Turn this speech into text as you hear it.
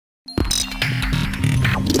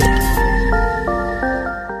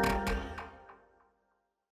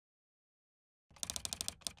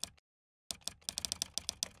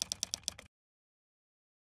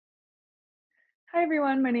Hi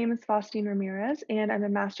everyone, my name is Faustine Ramirez and I'm a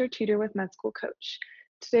master tutor with MedSchoolCoach.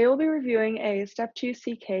 Today we'll be reviewing a Step 2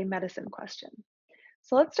 CK medicine question.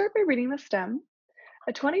 So let's start by reading the stem.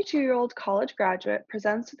 A 22-year-old college graduate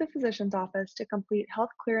presents to the physician's office to complete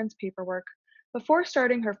health clearance paperwork before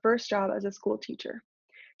starting her first job as a school teacher.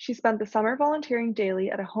 She spent the summer volunteering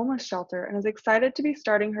daily at a homeless shelter and is excited to be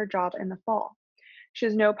starting her job in the fall. She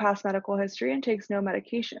has no past medical history and takes no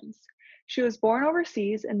medications. She was born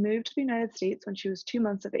overseas and moved to the United States when she was 2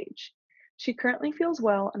 months of age. She currently feels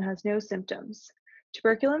well and has no symptoms.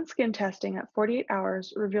 Tuberculin skin testing at 48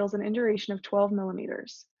 hours reveals an induration of 12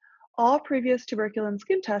 millimeters. All previous tuberculin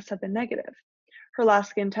skin tests have been negative. Her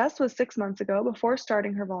last skin test was 6 months ago before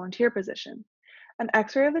starting her volunteer position. An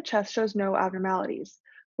x-ray of the chest shows no abnormalities.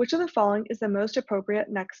 Which of the following is the most appropriate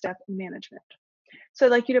next step in management? So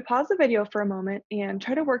I'd like you to pause the video for a moment and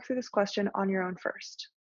try to work through this question on your own first.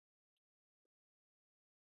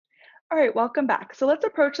 All right, welcome back. So let's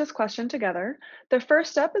approach this question together. The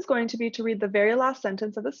first step is going to be to read the very last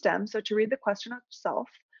sentence of the stem. So to read the question itself,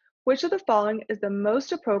 which of the following is the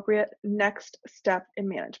most appropriate next step in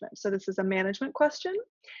management? So this is a management question.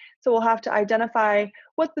 So we'll have to identify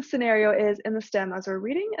what the scenario is in the stem as we're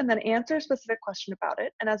reading and then answer a specific question about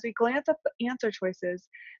it. And as we glance at the answer choices,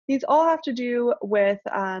 these all have to do with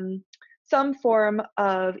some form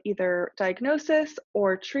of either diagnosis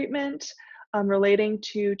or treatment relating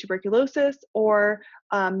to tuberculosis or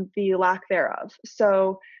the lack thereof.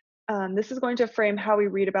 So this is going to frame how we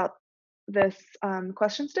read about this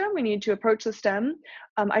question stem. We need to approach the stem,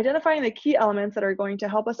 identifying the key elements that are going to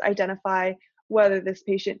help us identify whether this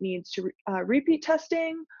patient needs to repeat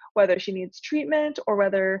testing, whether she needs treatment, or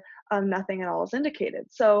whether nothing at all is indicated.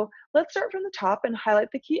 So let's start from the top and highlight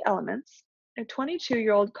the key elements. A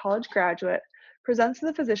 22-year-old college graduate presents to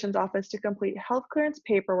the physician's office to complete health clearance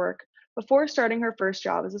paperwork before starting her first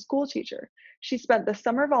job as a school teacher. She spent the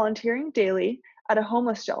summer volunteering daily at a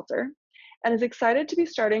homeless shelter and is excited to be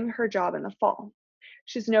starting her job in the fall.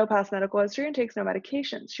 She has no past medical history and takes no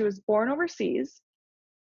medications. She was born overseas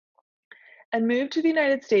and moved to the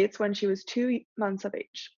United States when she was 2 months of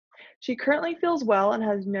age. She currently feels well and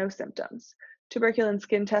has no symptoms. Tuberculin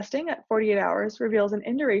skin testing at 48 hours reveals an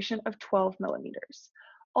induration of 12 millimeters.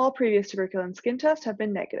 All previous tuberculin skin tests have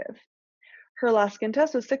been negative. Her last skin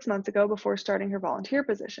test was 6 months ago before starting her volunteer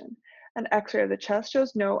position. An x-ray of the chest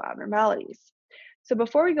shows no abnormalities. So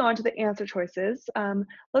before we go on to the answer choices,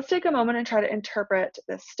 let's take a moment and try to interpret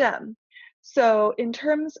this stem. So in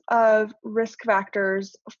terms of risk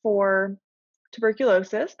factors for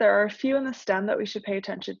tuberculosis, there are a few in the stem that we should pay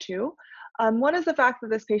attention to. One is the fact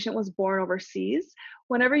that this patient was born overseas.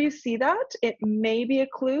 Whenever you see that, it may be a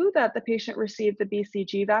clue that the patient received the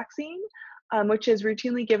BCG vaccine, which is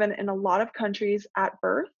routinely given in a lot of countries at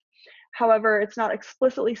birth. However, it's not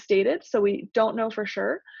explicitly stated, so we don't know for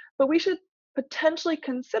sure, but we should potentially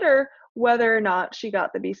consider whether or not she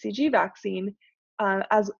got the BCG vaccine.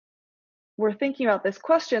 As we're thinking about this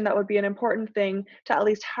question, that would be an important thing to at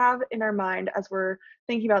least have in our mind as we're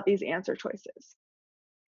thinking about these answer choices.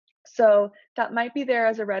 So that might be there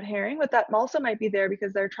as a red herring, but that also might be there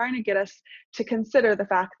because they're trying to get us to consider the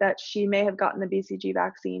fact that she may have gotten the BCG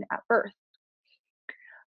vaccine at birth.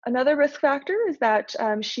 Another risk factor is that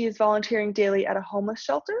she is volunteering daily at a homeless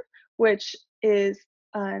shelter, which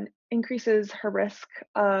increases her risk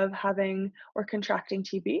of having or contracting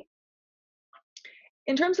TB.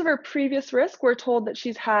 In terms of her previous risk, we're told that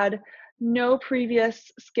she's had no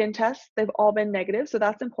previous skin tests. They've all been negative, so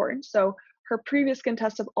that's important. So her previous skin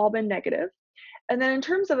tests have all been negative. And then in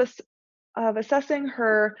terms of assessing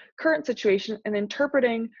her current situation and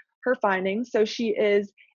interpreting her findings, so she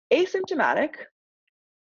is asymptomatic.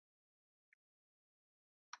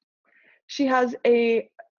 She has a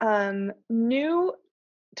new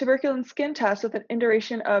tuberculin skin test with an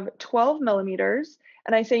induration of 12 millimeters.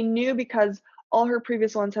 And I say new because all her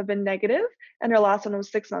previous ones have been negative, and her last one was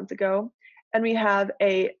 6 months ago. And we have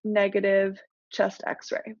a negative chest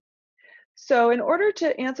x-ray. So in order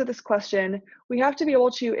to answer this question, we have to be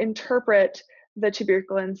able to interpret the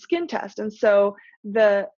tuberculin skin test. And so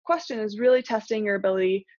the question is really testing your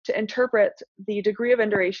ability to interpret the degree of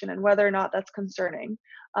induration and whether or not that's concerning.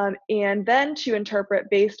 And then to interpret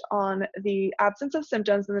based on the absence of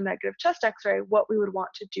symptoms in the negative chest x-ray, what we would want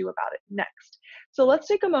to do about it next. So let's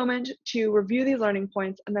take a moment to review these learning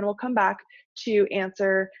points, and then we'll come back to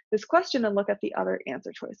answer this question and look at the other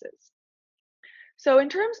answer choices. So in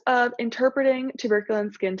terms of interpreting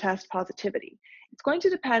tuberculin skin test positivity, it's going to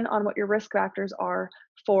depend on what your risk factors are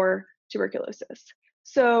for tuberculosis.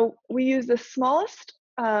 So we use the smallest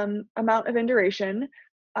amount of induration.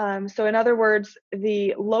 So in other words,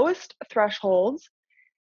 the lowest thresholds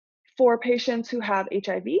for patients who have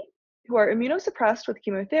HIV, who are immunosuppressed with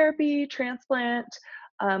chemotherapy, transplant,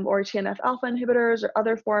 or TNF alpha inhibitors or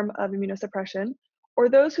other form of immunosuppression, or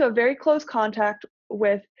those who have very close contact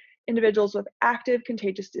with individuals with active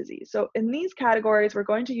contagious disease. So in these categories, we're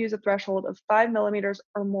going to use a threshold of 5 millimeters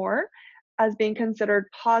or more as being considered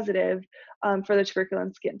positive for the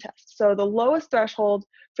tuberculin skin test. So the lowest threshold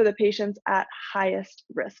for the patients at highest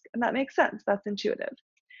risk. And that makes sense, that's intuitive.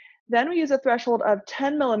 Then we use a threshold of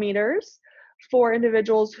 10 millimeters for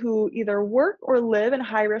individuals who either work or live in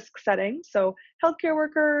high-risk settings. So healthcare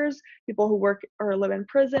workers, people who work or live in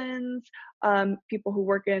prisons, people who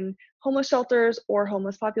work in homeless shelters or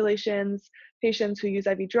homeless populations, patients who use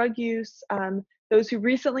IV drug use, those who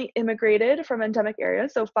recently immigrated from endemic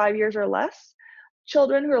areas, so 5 years or less,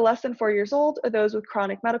 children who are less than 4 years old, or those with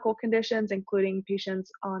chronic medical conditions, including patients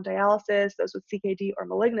on dialysis, those with CKD or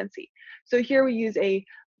malignancy. So here we use a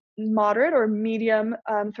moderate or medium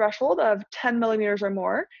threshold of 10 millimeters or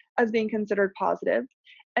more as being considered positive.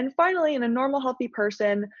 And finally, in a normal healthy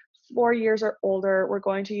person, 4 years or older, we're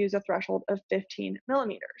going to use a threshold of 15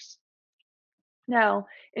 millimeters. Now,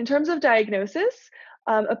 in terms of diagnosis,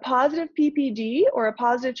 a positive PPD or a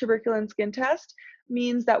positive tuberculin skin test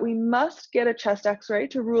means that we must get a chest x-ray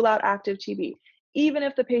to rule out active TB. Even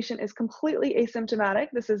if the patient is completely asymptomatic,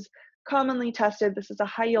 this is commonly tested, this is a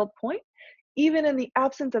high yield point. Even in the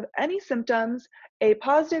absence of any symptoms, a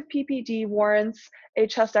positive PPD warrants a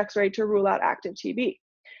chest x-ray to rule out active TB.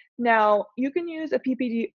 Now, you can use a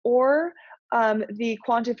PPD or the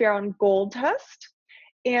quantiferon gold test.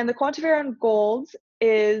 And the quantiferon gold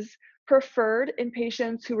is preferred in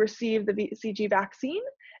patients who receive the BCG vaccine,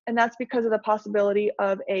 and that's because of the possibility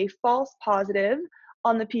of a false positive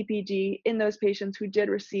on the PPD in those patients who did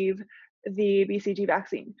receive the BCG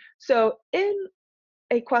vaccine. So in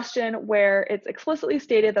a question where it's explicitly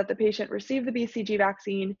stated that the patient received the BCG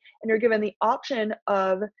vaccine and you're given the option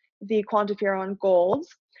of the quantiferon gold,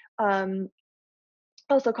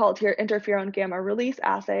 also called here interferon gamma release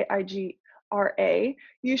assay, IGRA,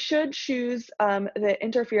 you should choose the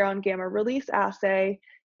interferon gamma release assay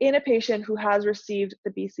in a patient who has received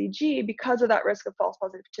the BCG because of that risk of false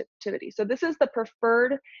positivity. So this is the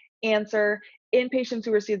preferred answer in patients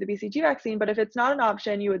who receive the BCG vaccine, but if it's not an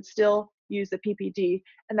option, you would still use the PPD,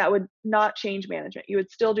 and that would not change management. You would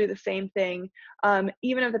still do the same thing,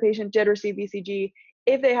 even if the patient did receive BCG.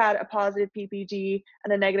 If they had a positive PPD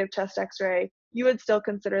and a negative chest x-ray, you would still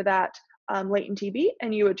consider that latent TB,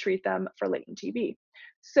 and you would treat them for latent TB.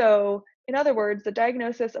 So in other words, the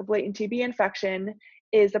diagnosis of latent TB infection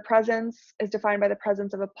is defined by the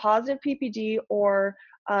presence of a positive PPD or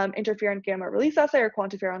interferon gamma release assay or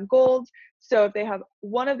quantiferon gold. So if they have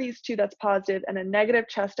one of these two that's positive and a negative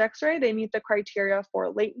chest x-ray, they meet the criteria for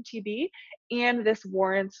latent TB, and this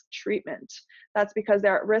warrants treatment. That's because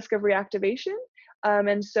they're at risk of reactivation,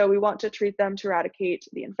 and so we want to treat them to eradicate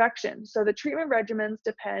the infection. So the treatment regimens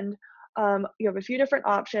depend, you have a few different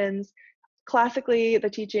options. Classically, the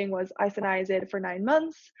teaching was isoniazid for 9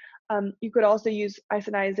 months. You could also use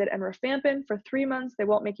isoniazid and rifampin for 3 months. They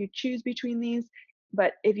won't make you choose between these,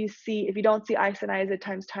 but if you don't see isoniazid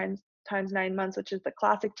times 9 months, which is the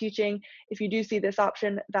classic teaching, if you do see this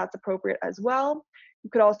option, that's appropriate as well. You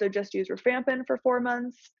could also just use rifampin for 4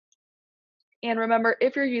 months. And remember,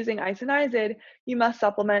 if you're using isoniazid, you must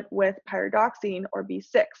supplement with pyridoxine or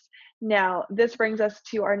B6. Now, this brings us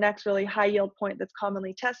to our next really high yield point that's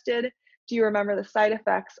commonly tested. Do you remember the side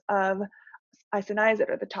effects of isoniazid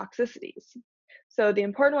or the toxicities? So the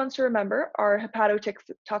important ones to remember are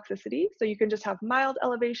hepatotoxicity. So you can just have mild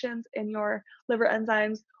elevations in your liver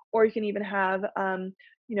enzymes, or you can even have,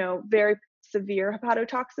 very severe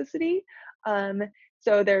hepatotoxicity.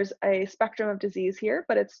 So there's a spectrum of disease here,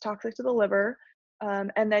 but it's toxic to the liver.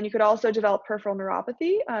 And then you could also develop peripheral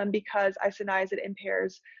neuropathy because isoniazid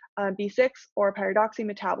impairs B6 or pyridoxine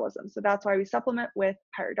metabolism. So that's why we supplement with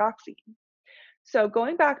pyridoxine. So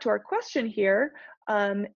going back to our question here,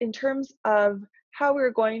 in terms of how we're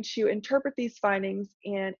going to interpret these findings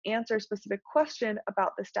and answer a specific question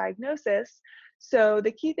about this diagnosis. So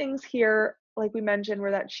the key things here, like we mentioned,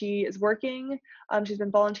 were that she is working, she's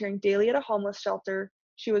been volunteering daily at a homeless shelter,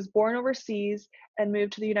 she was born overseas and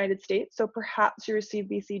moved to the United States, so perhaps she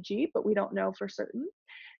received BCG, but we don't know for certain.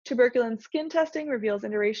 Tuberculin skin testing reveals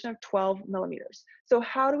induration of 12 millimeters. So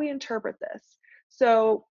how do we interpret this?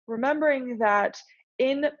 So remembering that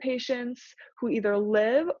in patients who either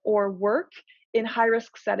live or work in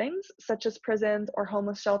high-risk settings, such as prisons or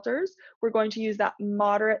homeless shelters, we're going to use that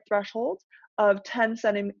moderate threshold of 10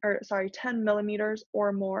 millimeters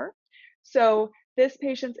or more. So this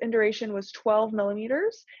patient's induration was 12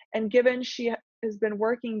 millimeters, and given she has been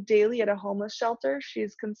working daily at a homeless shelter,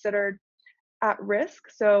 she's considered at risk.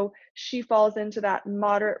 So she falls into that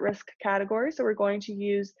moderate risk category. So we're going to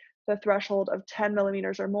use the threshold of 10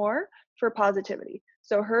 millimeters or more for positivity.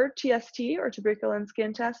 So her TST or tuberculin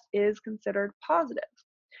skin test is considered positive.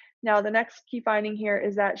 Now, the next key finding here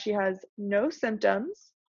is that she has no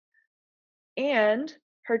symptoms and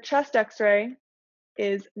her chest x-ray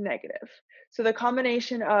is negative. So the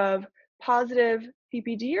combination of positive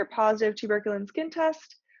PPD or positive tuberculin skin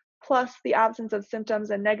test plus the absence of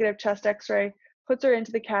symptoms and negative chest x-ray puts her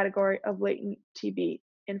into the category of latent TB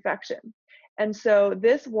infection. And so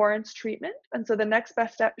this warrants treatment. And so the next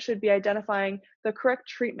best step should be identifying the correct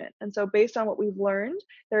treatment. And so based on what we've learned,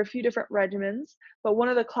 there are a few different regimens, but one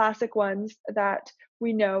of the classic ones that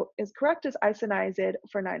we know is correct is isoniazid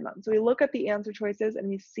for 9 months. So we look at the answer choices and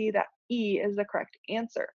we see that E is the correct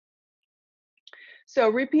answer. So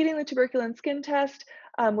repeating the tuberculin skin test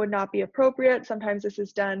would not be appropriate. Sometimes this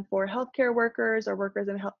is done for healthcare workers or workers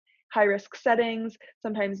in high-risk settings,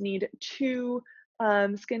 sometimes need 2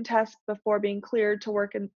 skin tests before being cleared to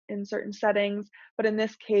work in certain settings. But in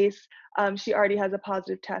this case, she already has a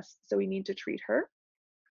positive test, so we need to treat her.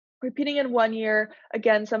 Repeating in 1 year,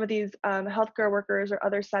 again, some of these healthcare workers or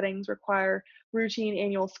other settings require routine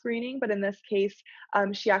annual screening, but in this case,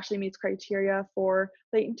 she actually meets criteria for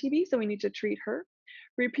latent TB, so we need to treat her.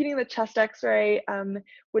 Repeating the chest x-ray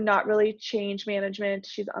would not really change management.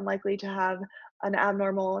 She's unlikely to have an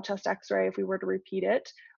abnormal chest x-ray if we were to repeat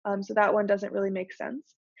it, so that one doesn't really make sense.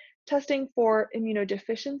 Testing for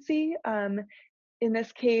immunodeficiency, in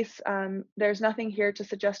this case, there's nothing here to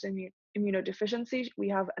suggest immunodeficiency. We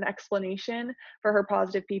have an explanation for her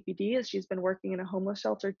positive PPD as she's been working in a homeless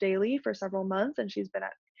shelter daily for several months and she's been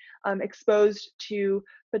exposed to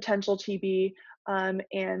potential TB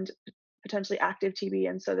and potentially active TB.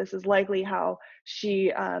 And so this is likely how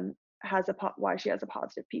she why she has a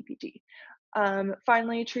positive PPD.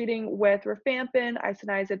 Finally, treating with rifampin,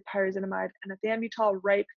 isoniazid, pyrazinamide, and ethambutol,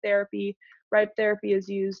 RIPE therapy. RIPE therapy is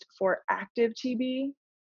used for active TB,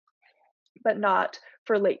 but not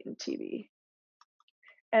for latent TB.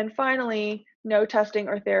 And finally, no testing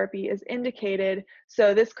or therapy is indicated.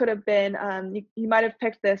 So this could have been, you might have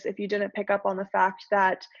picked this if you didn't pick up on the fact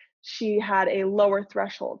that she had a lower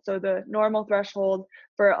threshold. So the normal threshold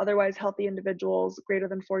for otherwise healthy individuals greater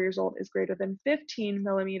than 4 years old is greater than 15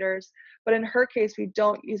 millimeters. But in her case, we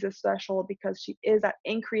don't use this threshold because she is at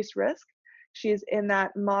increased risk. She's in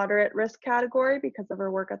that moderate risk category because of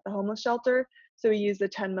her work at the homeless shelter. So we use the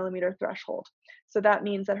 10 millimeter threshold. So that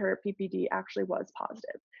means that her PPD actually was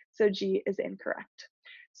positive. So G is incorrect.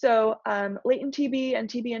 So latent TB and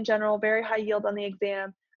TB in general, very high yield on the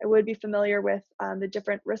exam. I would be familiar with the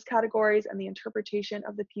different risk categories and the interpretation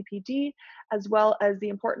of the PPD, as well as the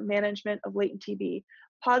important management of latent TB.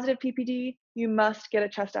 Positive PPD, you must get a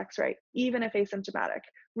chest x-ray, even if asymptomatic.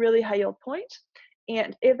 Really high yield point.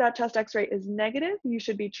 And if that chest x-ray is negative, you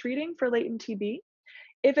should be treating for latent TB.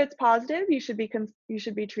 If it's positive, you should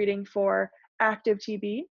be treating for active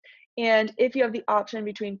TB. And if you have the option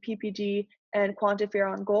between PPD and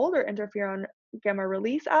quantiferon gold or interferon gamma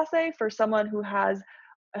release assay for someone who has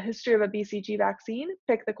a history of a BCG vaccine,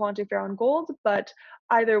 pick the quantiferon gold, but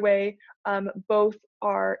either way, both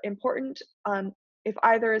are important. If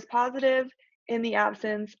either is positive, in the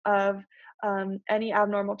absence of any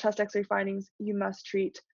abnormal chest x-ray findings, you must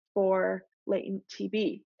treat for latent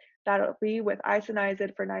TB. That'll be with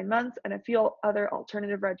isoniazid for 9 months and a few other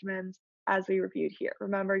alternative regimens as we reviewed here.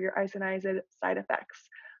 Remember your isoniazid side effects.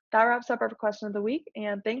 That wraps up our question of the week,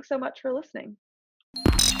 and thanks so much for listening.